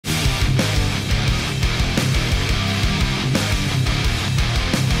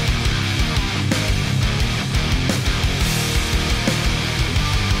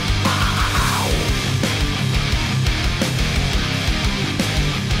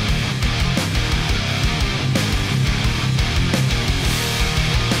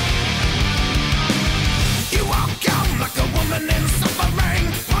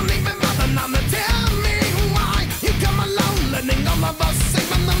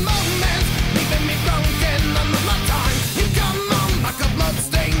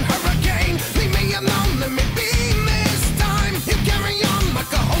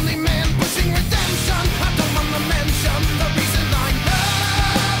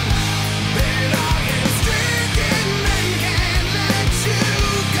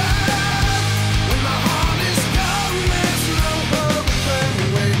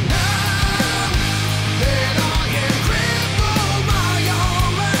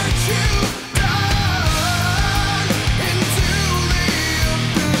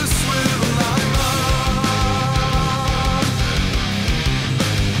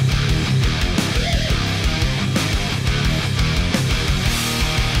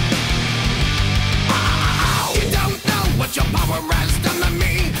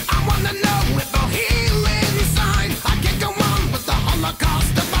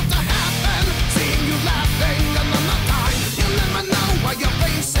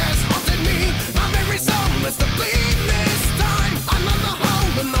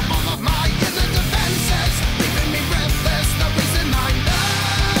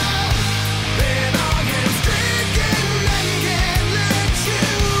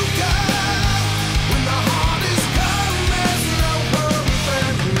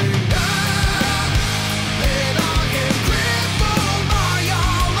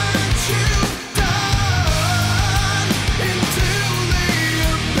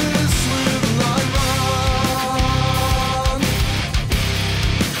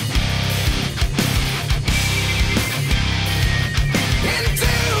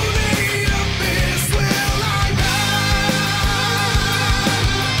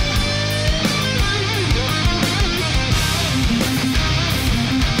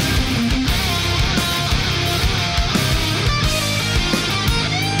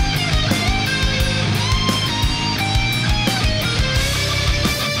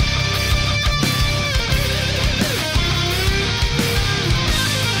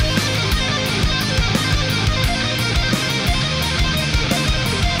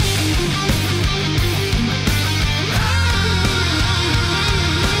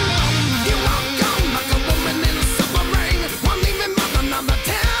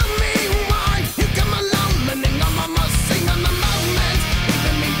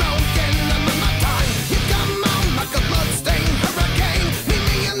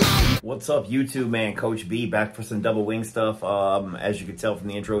What's up, YouTube, man? Coach B back for some double wing stuff. As you can tell from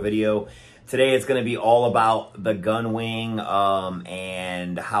the intro video, today it's going to be all about the gun wing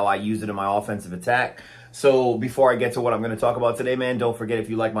and how I use it in my offensive attack. So before I get to what I'm going to talk about today, man, don't forget, if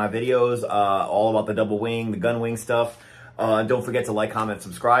you like my videos, all about the double wing, the gun wing stuff, don't forget to like, comment,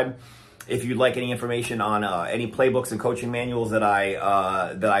 subscribe. If you'd like any information on any playbooks and coaching manuals that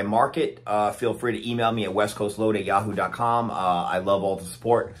I market, feel free to email me at westcoastload@yahoo.com. I love all the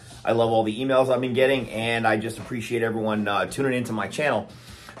support. I love all the emails I've been getting, and I just appreciate everyone tuning into my channel.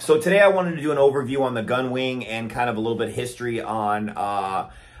 So today I wanted to do an overview on the gun wing and kind of a little bit of history on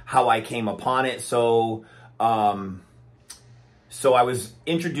how I came upon it. So I was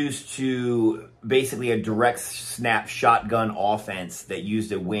introduced to basically a direct snap shotgun offense that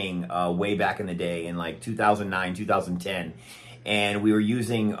used a wing way back in the day in like 2009, 2010. And we were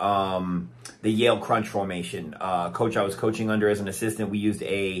using the Yale crunch formation. Coach I was coaching under as an assistant, we used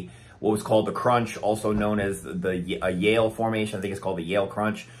what was called the crunch, also known as a Yale formation. I think it's called the Yale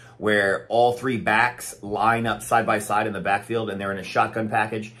crunch, where all three backs line up side by side in the backfield and they're in a shotgun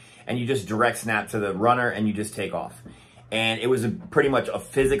package. And you just direct snap to the runner and you just take off. And it was pretty much a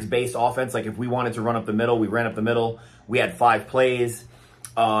physics-based offense. Like if we wanted to run up the middle, we ran up the middle. We had 5 plays.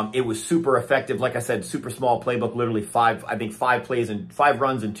 It was super effective. Like I said, super small playbook, literally 5 plays and 5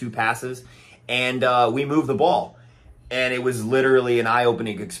 runs and 2 passes. And we moved the ball. And it was literally an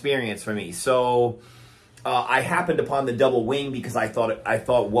eye-opening experience for me. So I happened upon the double wing because I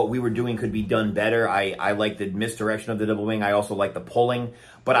thought what we were doing could be done better. I liked the misdirection of the double wing. I also liked the pulling.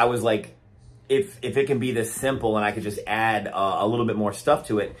 But I was like, if it can be this simple and I could just add a little bit more stuff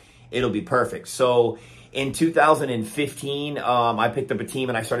to it, it'll be perfect. So in 2015, I picked up a team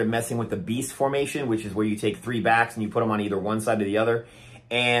and I started messing with the beast formation, which is where you take 3 backs and you put them on either one side or the other.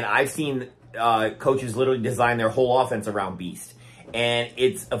 And I've seen coaches literally design their whole offense around beast. And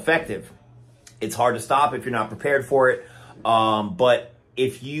it's effective. It's hard to stop if you're not prepared for it. But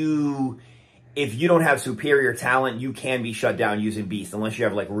if you don't have superior talent, you can be shut down using beast unless you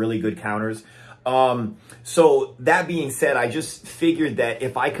have like really good counters. So that being said, I just figured that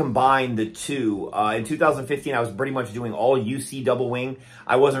if I combine the two, in 2015, I was pretty much doing all UC Doublewing.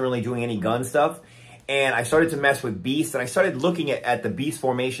 I wasn't really doing any gun stuff. And I started to mess with beast, and I started looking at the beast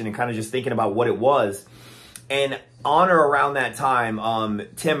formation and kind of just thinking about what it was. And on or around that time,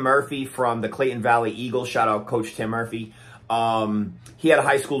 Tim Murphy from the Clayton Valley Eagles, shout out Coach Tim Murphy. He had a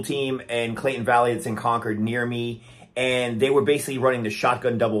high school team in Clayton Valley that's in Concord near me, and they were basically running the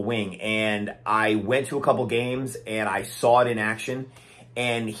shotgun double wing. And I went to a couple games and I saw it in action.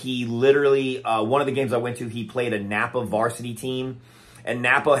 And he literally, one of the games I went to, he played a Napa varsity team. And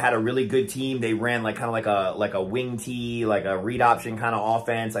Napa had a really good team. They ran like kind of like a wing tee, like a read option kind of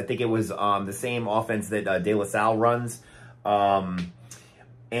offense. I think it was the same offense that De La Salle runs. The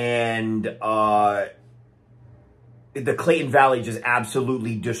Clayton Valley just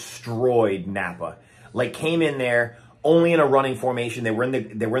absolutely destroyed Napa. Like came in there only in a running formation. They were in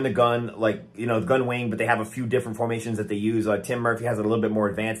the gun, like, you know, gun wing, but they have a few different formations that they use. Tim Murphy has it a little bit more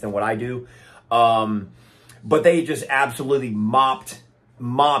advanced than what I do. But they just absolutely mopped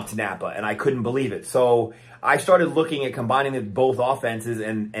Napa, and I couldn't believe it. So I started looking at combining both offenses,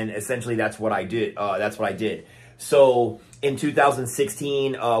 and essentially that's what I did. So in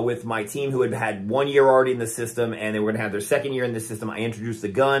 2016, with my team who had 1 year already in the system, and they were going to have their 2nd year in the system, I introduced the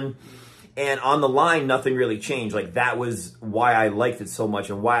gun. And on the line, nothing really changed. Like, that was why I liked it so much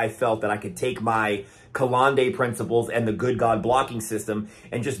and why I felt that I could take my Kalande principles and the Good God blocking system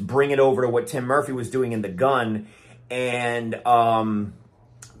and just bring it over to what Tim Murphy was doing in the gun and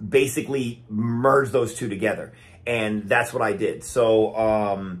basically merge those two together. And that's what I did. So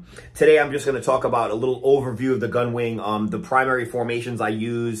today I'm just going to talk about a little overview of the gun wing, the primary formations I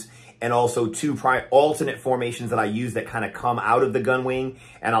use, and also 2 alternate formations that I use that kind of come out of the gun wing,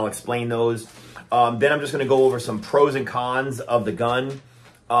 and I'll explain those. Then I'm just going to go over some pros and cons of the gun.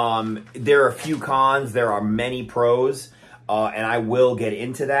 There are a few cons, there are many pros, and I will get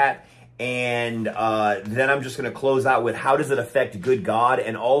into that. And then I'm just going to close out with how does it affect Good God,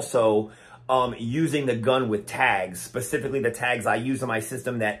 and also using the gun with tags, specifically the tags I use in my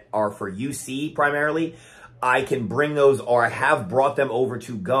system that are for UC primarily. I can bring those, or I have brought them over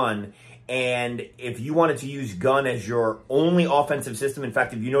to gun. And if you wanted to use gun as your only offensive system, in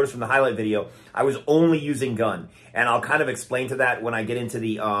fact, if you notice from the highlight video, I was only using gun. And I'll kind of explain to that when I get into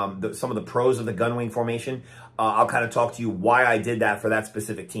some of the pros of the gun wing formation. I'll kind of talk to you why I did that for that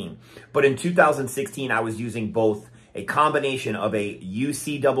specific team. But in 2016, I was using both a combination of a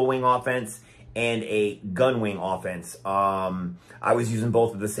UC double wing offense and a gun wing offense. I was using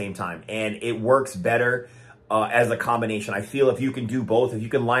both at the same time, and it works better. as a combination. I feel if you can do both, if you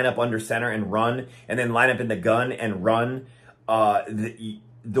can line up under center and run, and then line up in the gun and run,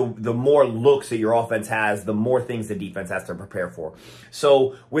 the more looks that your offense has, the more things the defense has to prepare for.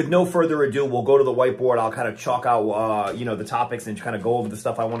 So with no further ado, we'll go to the whiteboard. I'll kind of chalk out, you know, the topics and kind of go over the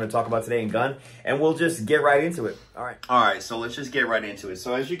stuff I want to talk about today in gun, and we'll just get right into it. All right, so let's just get right into it.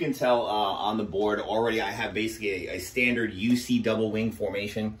 So as you can tell on the board already, I have basically a standard UC double wing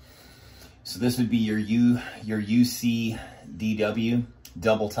formation. So this would be your UCDW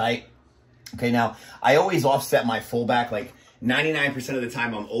double tight. Okay, now I always offset my fullback, like 99% of the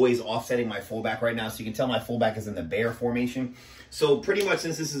time I'm always offsetting my fullback right now. So you can tell my fullback is in the bear formation. So pretty much,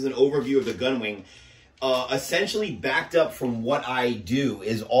 since this is an overview of the Gunwing, essentially backed up from what I do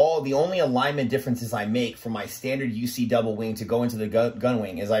is the only alignment differences I make from my standard UC double wing to go into the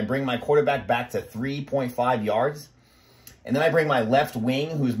Gunwing is I bring my quarterback back to 3.5 yards. And then I bring my left wing,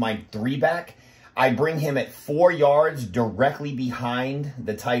 who's my 3-back. I bring him at 4 yards directly behind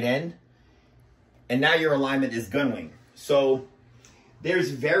the tight end. And now your alignment is Gunwing. So there's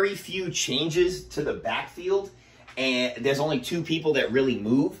very few changes to the backfield, and there's only 2 people that really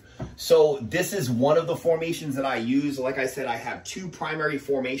move. So this is one of the formations that I use. Like I said, I have 2 primary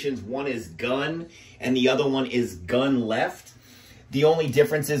formations. One is gun, and the other one is gun left. The only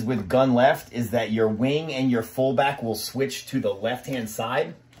differences with gun left is that your wing and your fullback will switch to the left-hand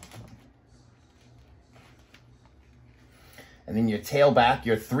side. And then your tailback,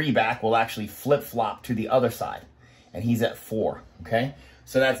 your 3-back, will actually flip-flop to the other side. And he's at 4, okay?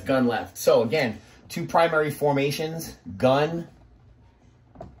 So that's gun left. So again, 2 primary formations, gun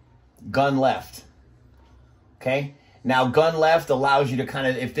left, okay? Now gun left allows you to kind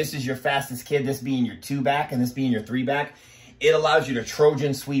of, if this is your fastest kid, this being your 2-back and this being your 3-back, it allows you to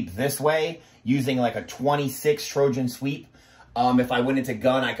Trojan sweep this way using like a 26 Trojan sweep. If I went into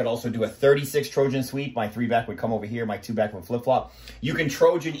gun, I could also do a 36 Trojan sweep. My 3-back would come over here. My 2-back would flip-flop. You can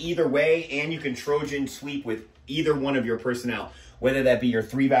Trojan either way, and you can Trojan sweep with either one of your personnel, whether that be your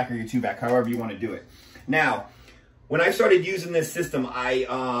 3-back or your 2-back, however you want to do it. Now, when I started using this system,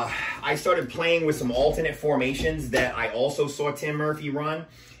 I started playing with some alternate formations that I also saw Tim Murphy run.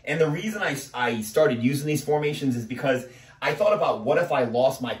 And the reason I started using these formations is because I thought about what if I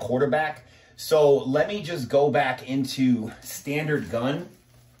lost my quarterback. So let me just go back into standard gun.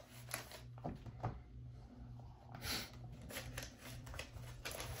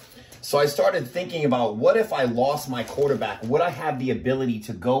 So I started thinking about what if I lost my quarterback? Would I have the ability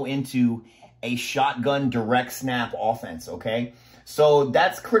to go into a shotgun direct snap offense, okay? So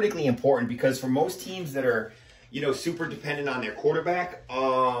that's critically important because for most teams that are, you know, super dependent on their quarterback,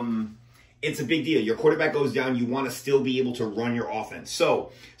 it's a big deal. Your quarterback goes down, you want to still be able to run your offense.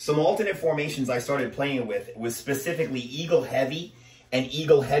 So some alternate formations I started playing with was specifically eagle heavy and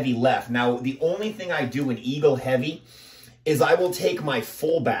eagle heavy left. Now, the only thing I do in eagle heavy is I will take my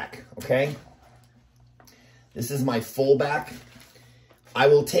fullback, okay? This is my fullback. I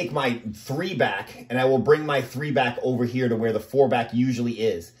will take my 3-back and I will bring my 3-back over here to where the 4-back usually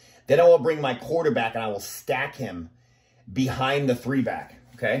is. Then I will bring my quarterback and I will stack him behind the 3-back,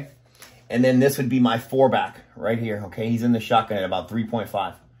 okay? And then this would be my 4-back right here, okay? He's in the shotgun at about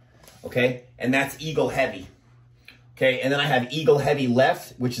 3.5, okay? And that's eagle heavy, okay? And then I have eagle heavy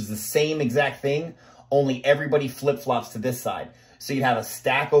left, which is the same exact thing, only everybody flip-flops to this side. So you'd have a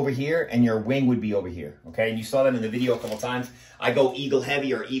stack over here and your wing would be over here, okay? And you saw that in the video a couple times. I go eagle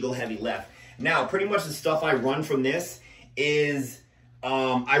heavy or eagle heavy left. Now, pretty much the stuff I run from this is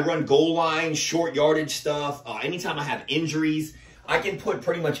I run goal line, short yardage stuff. Anytime I have injuries, I can put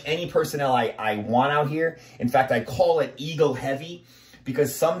pretty much any personnel I want out here. In fact, I call it eagle heavy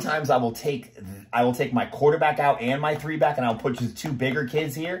because sometimes I will take my quarterback out and my 3-back and I'll put just 2 bigger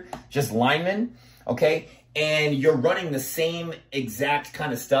kids here, just linemen, okay? And you're running the same exact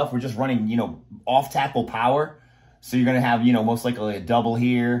kind of stuff. We're just running, you know, off tackle power. So you're going to have, you know, most likely a double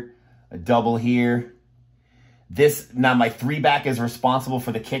here, a double here. Now my 3-back is responsible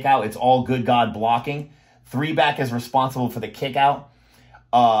for the kick out. It's all good God blocking. 3-back is responsible for the kick out.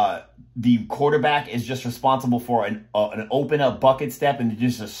 The quarterback is just responsible for an open up bucket step and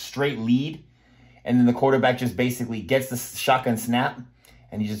just a straight lead. And then the quarterback just basically gets the shotgun snap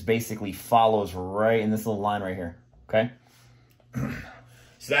and he just basically follows right in this little line right here, okay?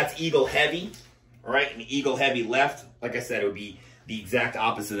 So that's eagle heavy, all right? And eagle heavy left, like I said, it would be the exact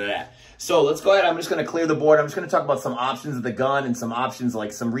opposite of that. So let's go ahead. I'm just going to clear the board. I'm just going to talk about some options of the gun and some options,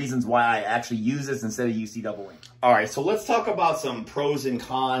 like some reasons why I actually use this instead of UC Doublewing. All right, so let's talk about some pros and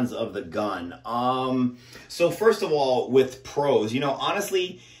cons of the gun. So first of all, with pros, you know,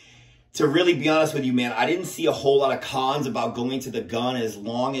 honestly, to really be honest with you, man, I didn't see a whole lot of cons about going to the gun as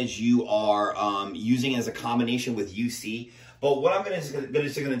long as you are using it as a combination with UC. But what I'm just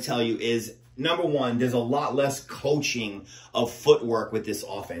going to tell you is, number one, there's a lot less coaching of footwork with this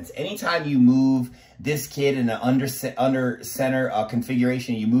offense. Anytime you move this kid in an under center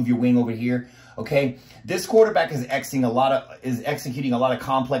configuration, you move your wing over here, okay? This quarterback is executing a lot of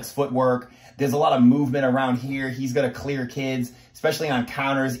complex footwork. There's a lot of movement around here. He's going to clear kids, especially on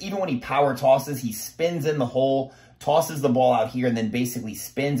counters. Even when he power tosses, he spins in the hole, tosses the ball out here, and then basically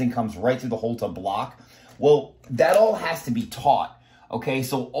spins and comes right through the hole to block. Well, that all has to be taught, okay?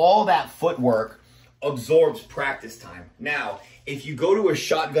 So all that footwork absorbs practice time. Now, if you go to a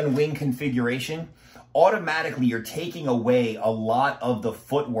shotgun wing configuration, automatically you're taking away a lot of the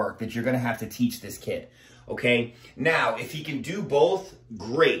footwork that you're going to have to teach this kid. Okay, now, if he can do both,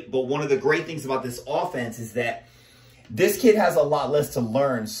 great. But one of the great things about this offense is that this kid has a lot less to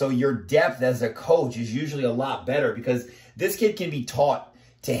learn. So your depth as a coach is usually a lot better because this kid can be taught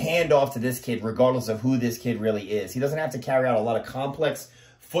to hand off to this kid regardless of who this kid really is. He doesn't have to carry out a lot of complex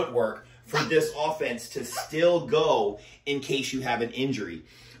footwork for this offense to still go in case you have an injury,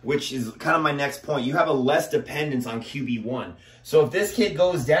 which is kind of my next point. You have a less dependence on QB1. So if this kid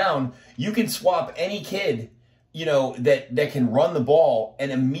goes down, you can swap any kid, you know, that can run the ball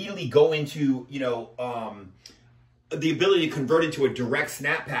and immediately go into, you know, the ability to convert into a direct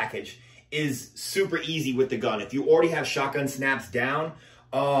snap package is super easy with the gun. If you already have shotgun snaps down,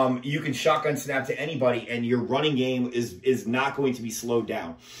 you can shotgun snap to anybody and your running game is not going to be slowed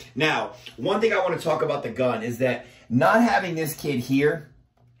down. Now, one thing I want to talk about the gun is that not having this kid here,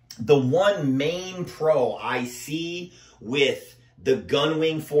 the one main pro I see with the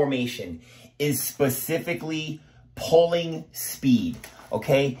gunwing formation is specifically pulling speed,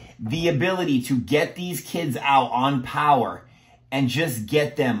 okay? The ability to get these kids out on power and just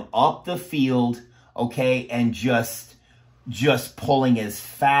get them up the field, okay, and just pulling as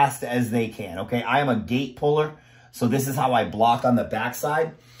fast as they can, okay? I am a gate puller, so this is how I block on the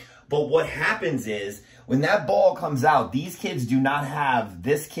backside. But what happens is, when that ball comes out, these kids do not have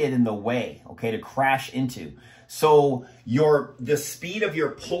this kid in the way, okay, to crash into. So the speed of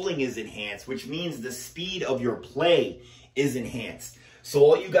your pulling is enhanced, which means the speed of your play is enhanced. So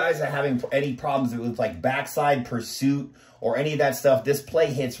all you guys are having any problems with like backside pursuit or any of that stuff, this play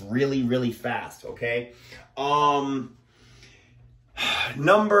hits really, really fast, okay?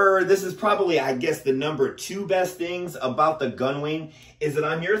 This is probably, I guess, the number 2 best things about the gunwing is that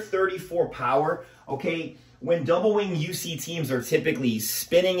on your 34 power, okay, when double wing UC teams are typically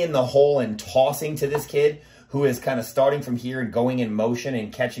spinning in the hole and tossing to this kid who is kind of starting from here and going in motion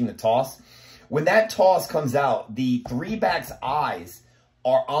and catching the toss, when that toss comes out, the 3-back's eyes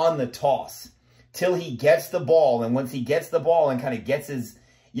are on the toss till he gets the ball. And once he gets the ball and kind of gets his,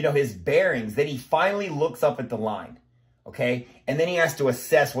 you know, his bearings, then he finally looks up at the line. Okay, and then he has to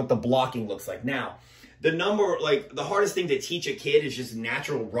assess what the blocking looks like. Now, the hardest thing to teach a kid is just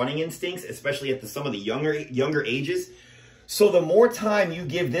natural running instincts, especially at some of the younger ages. So the more time you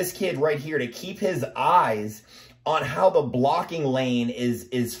give this kid right here to keep his eyes on how the blocking lane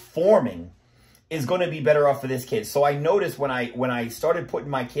is forming, is going to be better off for this kid. So I noticed when I started putting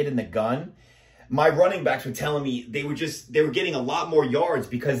my kid in the gun, my running backs were telling me they were getting a lot more yards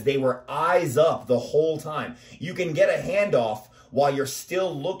because they were eyes up the whole time. You can get a handoff while you're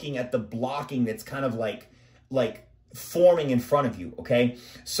still looking at the blocking that's kind of like forming in front of you, okay?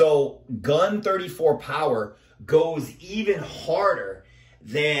 So gun 34 power goes even harder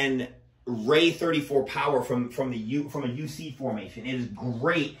than Ray 34 power from a UC formation. It is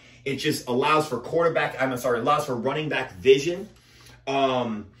great. It just allows for allows for running back vision.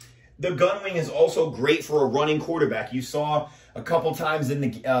 The gunwing is also great for a running quarterback. You saw a couple times in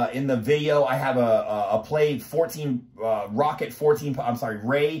the video, I have a play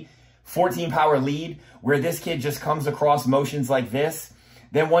Ray 14 power lead where this kid just comes across motions like this.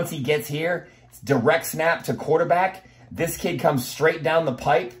 Then once he gets here, it's direct snap to quarterback. This kid comes straight down the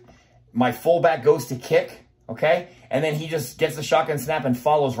pipe. My fullback goes to kick, okay? And then he just gets the shotgun snap and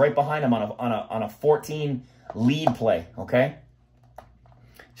follows right behind him on a 14 lead play, okay?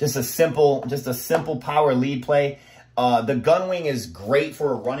 Just a simple power lead play. The gunwing is great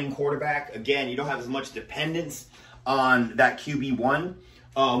for a running quarterback. Again, you don't have as much dependence on that QB1,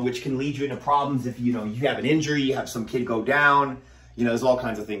 which can lead you into problems if you have an injury, you have some kid go down. There's all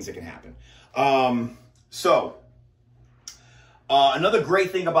kinds of things that can happen. Another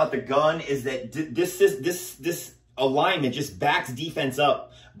great thing about the gun is that this alignment just backs defense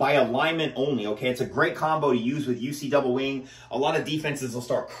up by alignment only, okay? It's a great combo to use with UC Doublewing. A lot of defenses will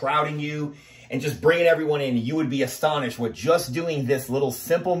start crowding you and just bringing everyone in. You would be astonished with just doing this little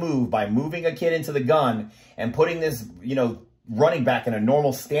simple move by moving a kid into the gun and putting this, you know, running back in a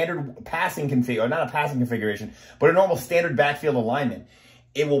normal standard passing configuration, or not a passing configuration, but a normal standard backfield alignment.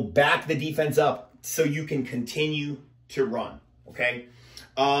 It will back the defense up so you can continue to run, okay?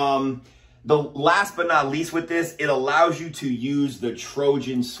 The last but not least with this, it allows you to use the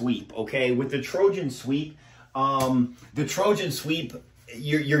Trojan sweep, okay? With the Trojan sweep,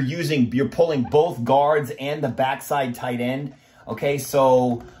 you're pulling both guards and the backside tight end, okay?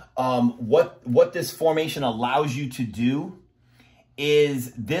 So what this formation allows you to do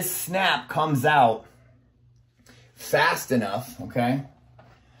is this snap comes out fast enough, okay?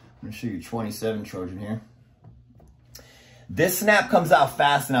 I'm gonna show you 27 Trojan here. This snap comes out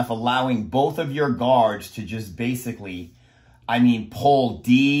fast enough, allowing both of your guards to just basically, I mean, pull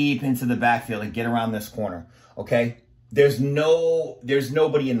deep into the backfield and get around this corner, okay? There's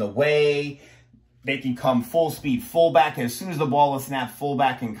nobody in the way. They can come full speed, fullback. As soon as the ball is snapped,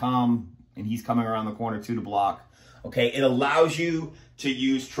 fullback can come, and he's coming around the corner to the block, okay? It allows you to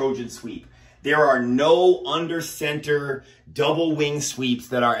use Trojan sweep. There are no under center double wing sweeps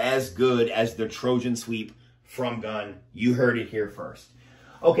that are as good as the Trojan sweep from Gun. You heard it here first.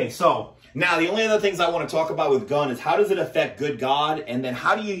 Okay, so now the only other things I want to talk about with Gun is how does it affect Good God, and then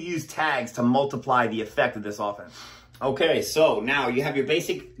how do you use tags to multiply the effect of this offense? Okay, so now you have your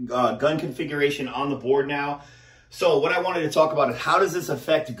basic gun configuration on the board now. So what I wanted to talk about is how does this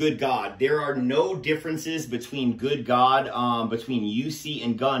affect Good God? There are no differences between Good God, between UC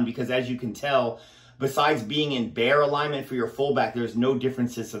and Gun, because as you can tell, besides being in bear alignment for your fullback, there's no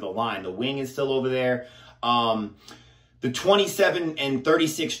differences to the line. The wing is still over there. The 27 and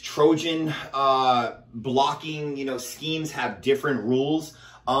 36 Trojan blocking, you know, schemes have different rules,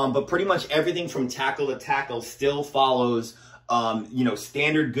 but pretty much everything from tackle to tackle still follows, you know,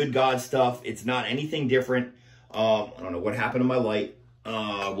 standard Good God stuff. It's not anything different. I don't know what happened to my light.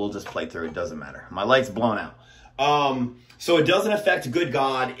 We'll just play through. It doesn't matter. My light's blown out. So it doesn't affect Good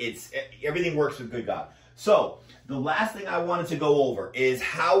God. Everything works with Good God. So the last thing I wanted to go over is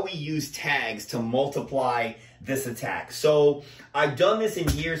how we use tags to multiply this attack. So I've done this in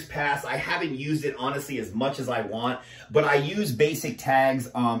years past. I haven't used it honestly as much as I want, but I use basic tags.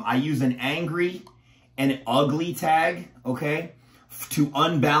 I use an angry and an ugly tag, okay, to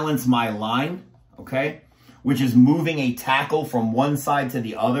unbalance my line, okay, which is moving a tackle from one side to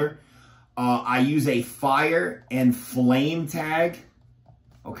the other. I use a fire and flame tag,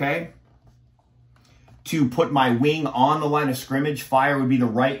 okay, to put my wing on the line of scrimmage. Fire would be the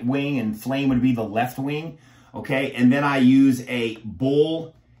right wing and flame would be the left wing, okay? And then I use a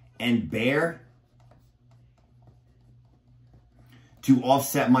bull and bear to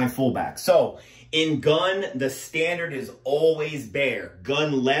offset my fullback. So in Gun, the standard is always bear.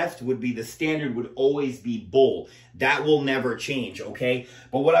 Gun left would be the standard, would always be bull. That will never change, okay?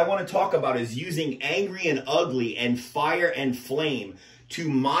 But what I want to talk about is using angry and ugly and fire and flame to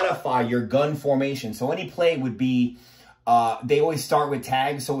modify your gun formation. So any play would be, they always start with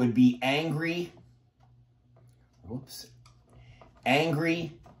tags, so it would be angry,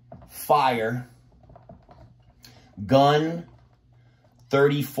 angry, fire, gun,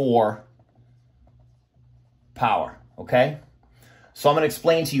 34, power, okay? So I'm gonna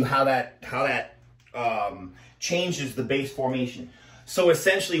explain to you how that changes the base formation. So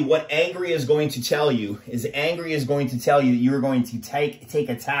essentially what angry is going to tell you is angry is going to tell you that you're going to take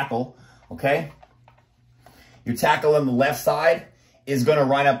a tackle, okay? Your tackle on the left side is going to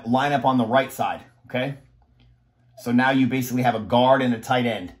line up on the right side, okay? So now you basically have a guard and a tight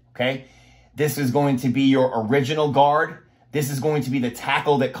end, okay? This is going to be your original guard. This is going to be the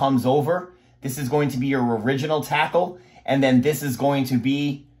tackle that comes over. This is going to be your original tackle. And then this is going to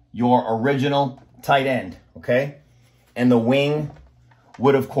be your original tight end, okay? And the wing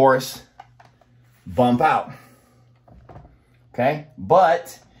would, of course, bump out, okay?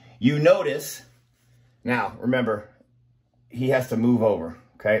 But you notice, now, remember, he has to move over,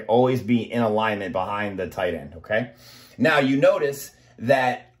 okay? Always be in alignment behind the tight end, okay? Now, you notice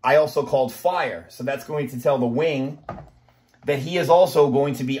that I also called fire, so that's going to tell the wing that he is also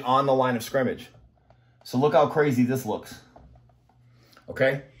going to be on the line of scrimmage. So look how crazy this looks,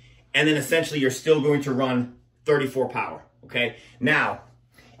 okay? And then essentially you're still going to run 34 power, okay? Now,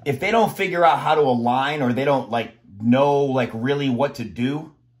 if they don't figure out how to align or they don't know really what to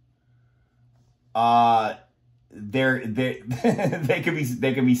do, they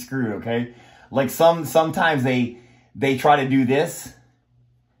could be screwed, okay? Like sometimes they try to do this.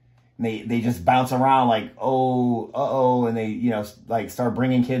 they just bounce around like, oh, uh-oh, and they, you know, like start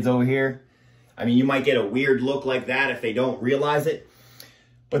bringing kids over here. I mean, you might get a weird look like that if they don't realize it.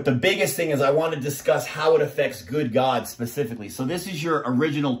 But the biggest thing is I want to discuss how it affects good God specifically. So this is your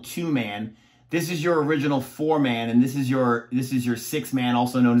original 2-man. This is your original 4-man, and this is your 6-man,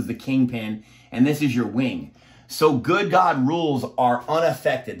 also known as the kingpin, and this is your wing. So good God rules are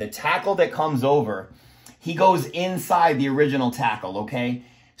unaffected. The tackle that comes over, he goes inside the original tackle, okay?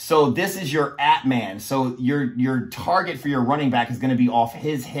 So this is your at-man. So your target for your running back is going to be off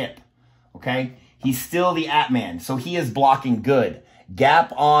his hip, okay? He's still the at-man, so he is blocking good.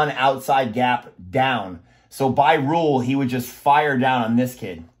 Gap on, outside gap down. So by rule, he would just fire down on this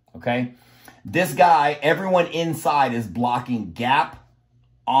kid, okay? This guy, everyone inside is blocking gap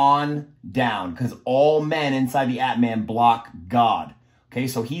on down because all men inside the at-man block God, okay?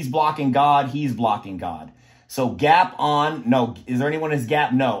 So he's blocking God, he's blocking God. So gap on, no. Is there anyone who's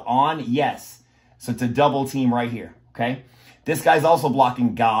gap? No. On, yes. So it's a double team right here, okay? This guy's also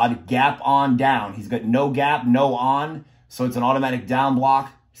blocking God, gap on down. He's got no gap, no on. So it's an automatic down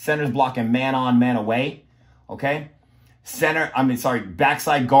block. Center's blocking man on, man away. Okay?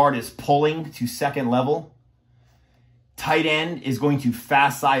 Backside guard is pulling to second level. Tight end is going to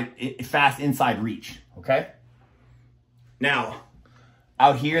fast inside reach. Okay? Now,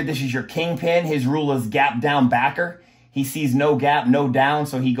 out here, this is your kingpin. His rule is gap down backer. He sees no gap, no down,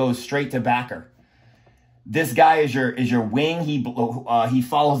 so he goes straight to backer. This guy is your wing. He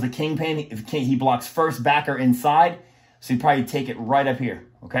follows the kingpin. He blocks first backer inside. So you probably take it right up here,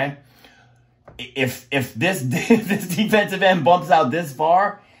 okay? If this defensive end bumps out this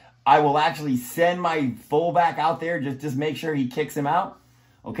far, I will actually send my fullback out there, just make sure he kicks him out,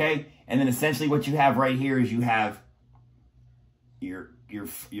 okay? And then essentially what you have right here is you have your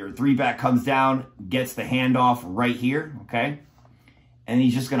 3-back comes down, gets the handoff right here, okay? And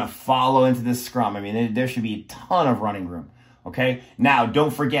he's just going to follow into this scrum. I mean, there should be a ton of running room, okay? Now, don't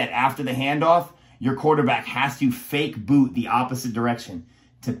forget, after the handoff, your quarterback has to fake boot the opposite direction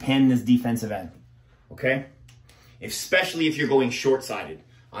to pin this defensive end, okay? Especially if you're going short-sided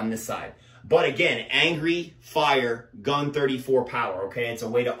on this side. But again, angry, fire, gun 34 power, okay? It's a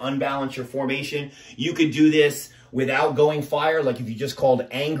way to unbalance your formation. You could do this without going fire, like if you just called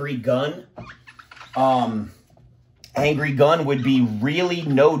angry gun. Angry gun would be really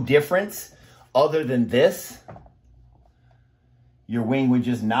no difference other than this. Your wing would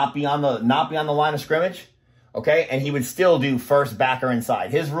just not be on the line of scrimmage, okay? And he would still do first backer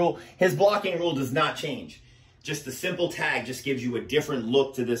inside. His blocking rule does not change. Just the simple tag just gives you a different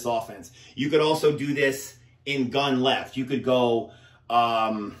look to this offense. You could also do this in gun left. You could go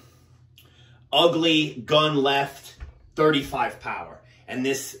ugly gun left 35 power, and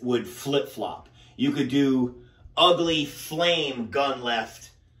this would flip-flop. You could do ugly flame gun left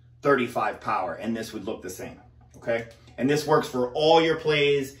 35 power, and this would look the same, okay? And this works for all your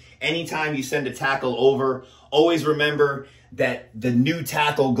plays. Anytime you send a tackle over, always remember that the new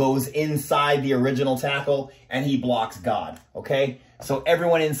tackle goes inside the original tackle and he blocks God, okay? So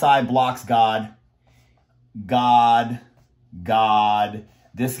everyone inside blocks God. God.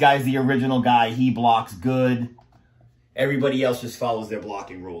 This guy's the original guy. He blocks good. Everybody else just follows their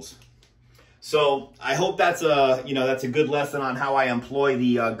blocking rules. So I hope that's a good lesson on how I employ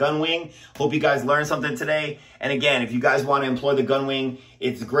the gun wing. Hope you guys learned something today. And again, if you guys want to employ the gun wing,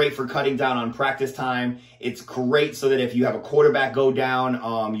 it's great for cutting down on practice time. It's great so that if you have a quarterback go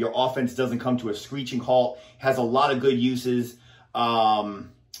down, your offense doesn't come to a screeching halt. It has a lot of good uses.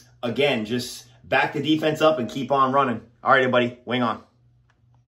 Again, just back the defense up and keep on running. All right, everybody, wing on.